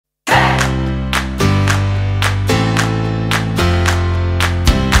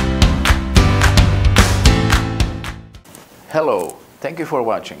Hello, thank you for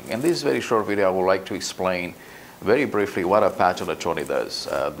watching. In this very short video, I would like to explain very briefly what a patent attorney does.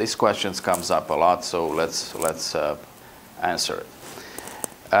 This question comes up a lot, so let's answer it.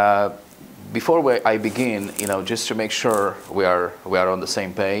 Before I begin, just to make sure we are on the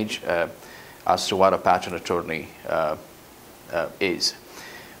same page as to what a patent attorney is.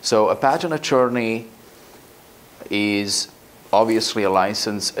 So a patent attorney is obviously a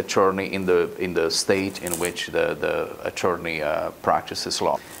licensed attorney in the state in which the attorney practices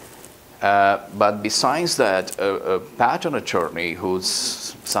law. But besides that, a patent attorney,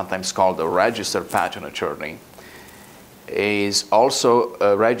 who's sometimes called a registered patent attorney, is also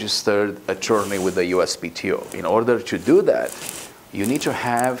a registered attorney with the USPTO. In order to do that, you need to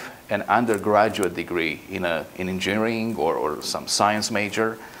have an undergraduate degree in engineering or some science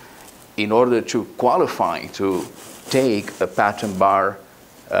major in order to qualify to take a patent bar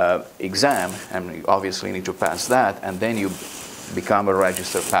exam, and you obviously need to pass that, and then you become a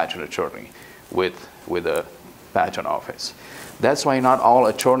registered patent attorney with a patent office. That's why not all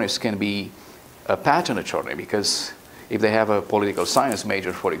attorneys can be a patent attorney, because if they have a political science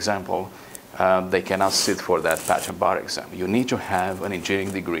major, for example, they cannot sit for that patent bar exam. You need to have an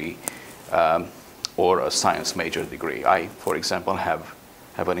engineering degree or a science major degree. I, for example, have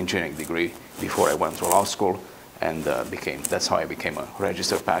an engineering degree before I went to law school, and that's how I became a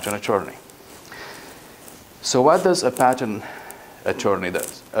registered patent attorney. So what does a patent attorney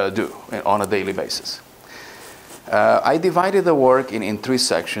do on a daily basis? I divided the work in 3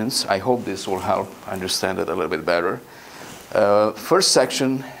 sections. I hope this will help understand it a little bit better. First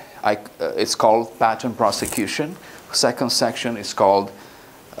section, it's called patent prosecution. Second section is called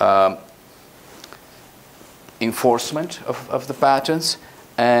enforcement of the patents.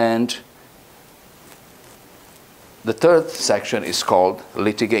 And the third section is called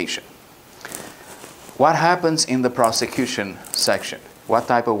litigation. What happens in the prosecution section? What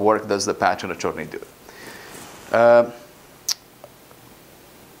type of work does the patent attorney do? A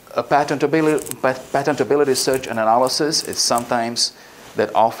patentability search and analysis is sometimes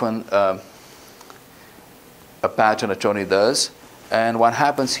that often a patent attorney does. And what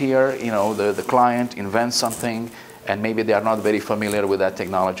happens here, the client invents something, and maybe they are not very familiar with that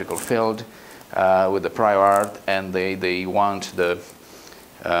technological field, with the prior art, and they want the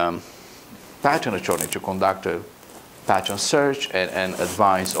patent attorney to conduct a patent search and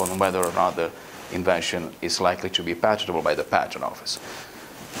advise on whether or not the invention is likely to be patentable by the patent office.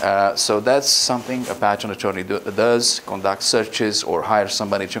 So that's something a patent attorney does, conduct searches or hire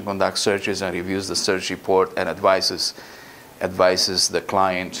somebody to conduct searches and reviews the search report and advises the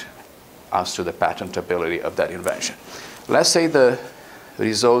client as to the patentability of that invention. Let's say the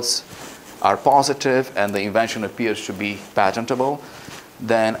results are positive and the invention appears to be patentable.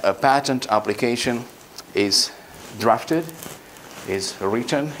 Then a patent application is drafted, is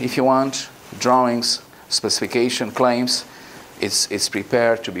written, if you want, drawings, specification, claims. It's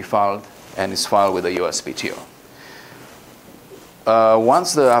prepared to be filed, and is filed with the USPTO.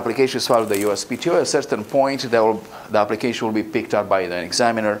 Once the application is filed with the USPTO, at a certain point, the application will be picked up by the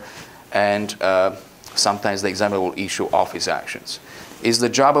examiner, and sometimes the examiner will issue office actions. It's the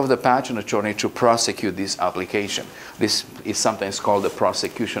job of the patent attorney to prosecute this application. This is sometimes called the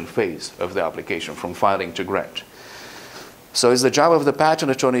prosecution phase of the application, from filing to grant. So it's the job of the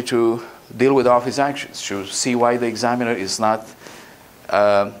patent attorney to deal with office actions, to see why the examiner is not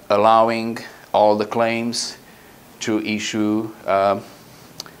allowing all the claims to issue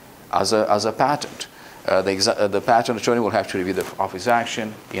as a patent. The patent attorney will have to review the office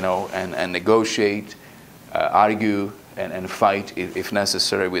action, and negotiate, argue, and fight, if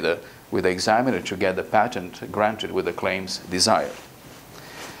necessary, with the examiner to get the patent granted with the claims desired.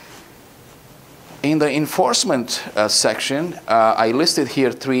 In the enforcement section, I listed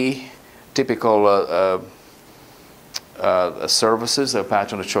here 3 typical services a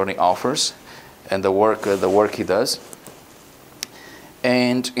patent attorney offers, and the work he does.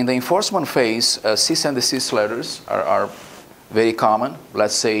 And in the enforcement phase, cease and desist letters are very common.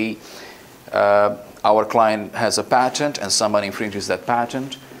 Let's say our client has a patent and somebody infringes that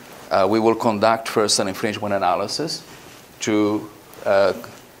patent. We will conduct first an infringement analysis to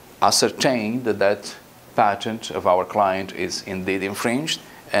ascertain that that patent of our client is indeed infringed.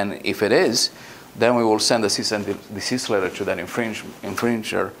 And if it is, then we will send a cease and desist letter to that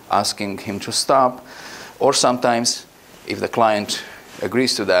infringer asking him to stop. Or sometimes, if the client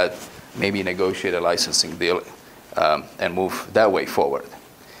agrees to that, maybe negotiate a licensing deal and move that way forward.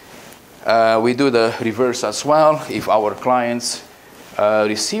 We do the reverse as well. If our clients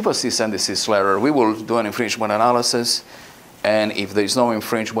receive a cease and desist letter, we will do an infringement analysis, and if there is no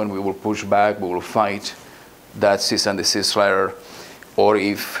infringement, we will push back, we will fight that cease and desist letter, or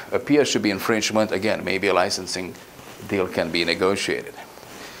if appears to be infringement, again, maybe a licensing deal can be negotiated.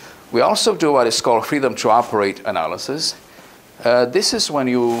 We also do what is called freedom to operate analysis. This is when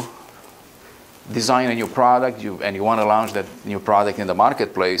you design a new product and you want to launch that new product in the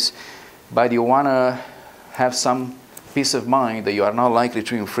marketplace, but you want to have some peace of mind that you are not likely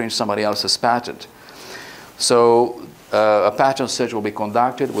to infringe somebody else's patent. So a patent search will be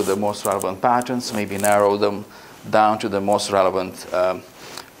conducted with the most relevant patents, maybe narrow them down to the most relevant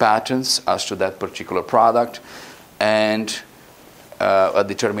patents as to that particular product, and a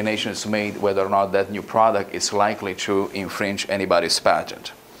determination is made whether or not that new product is likely to infringe anybody's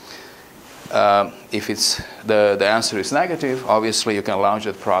patent. If the answer is negative, obviously you can launch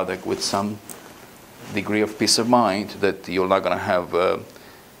that product with some degree of peace of mind that you're not going to have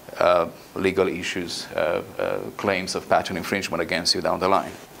legal issues, claims of patent infringement against you down the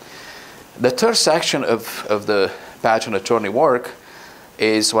line. The third section of the patent attorney work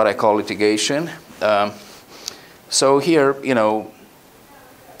is what I call litigation. So here,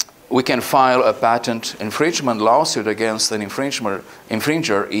 we can file a patent infringement lawsuit against an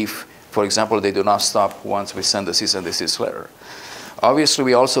infringer if, for example, they do not stop once we send the cease and desist letter. Obviously,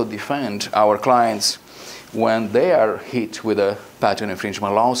 we also defend our clients when they are hit with a patent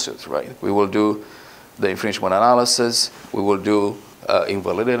infringement lawsuit, right? We will do the infringement analysis, we will do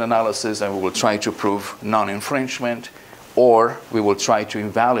invalidity analysis, and we will try to prove non-infringement, or we will try to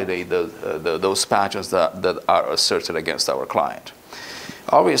invalidate those patents that are asserted against our client.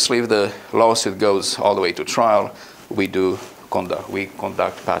 Obviously, if the lawsuit goes all the way to trial, we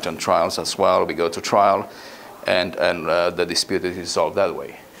conduct patent trials as well. We go to trial, and the dispute is resolved that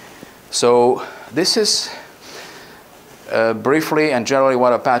way. So this is briefly and generally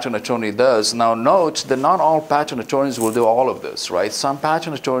what a patent attorney does. Now note that not all patent attorneys will do all of this, right? Some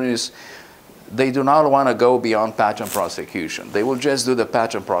patent attorneys, they do not want to go beyond patent prosecution. They will just do the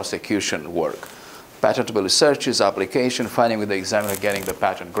patent prosecution work. Patentability searches, application, filing with the examiner, getting the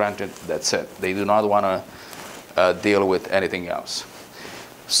patent granted, that's it. They do not want to deal with anything else.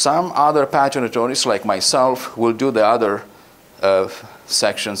 Some other patent attorneys, like myself, will do the other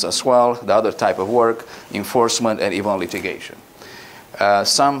sections as well, the other type of work, enforcement, and even litigation.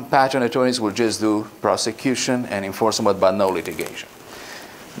 Some patent attorneys will just do prosecution and enforcement, but no litigation.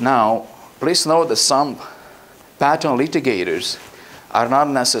 Now, please note that some patent litigators are not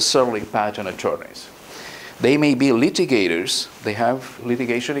necessarily patent attorneys. They may be litigators, they have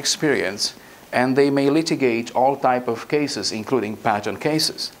litigation experience, and they may litigate all type of cases, including patent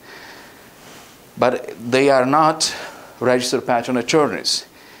cases. But they are not registered patent attorneys.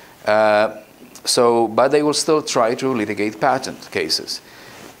 But they will still try to litigate patent cases.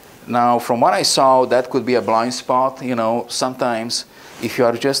 Now, from what I saw, that could be a blind spot. Sometimes if you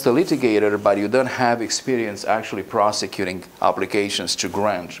are just a litigator, but you don't have experience actually prosecuting applications to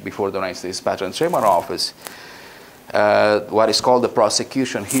grant before the United States Patent and Trademark Office, what is called the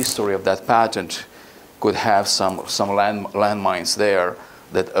prosecution history of that patent could have some landmines there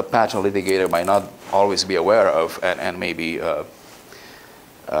that a patent litigator might not always be aware of, and maybe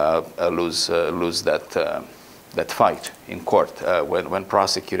lose that fight in court when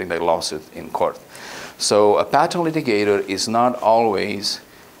prosecuting the lawsuit in court. So a patent litigator is not always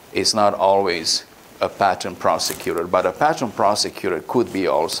a patent prosecutor, but a patent prosecutor could be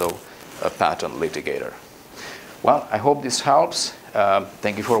also a patent litigator. Well, I hope this helps.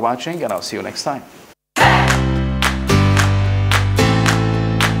 Thank you for watching, and I'll see you next time.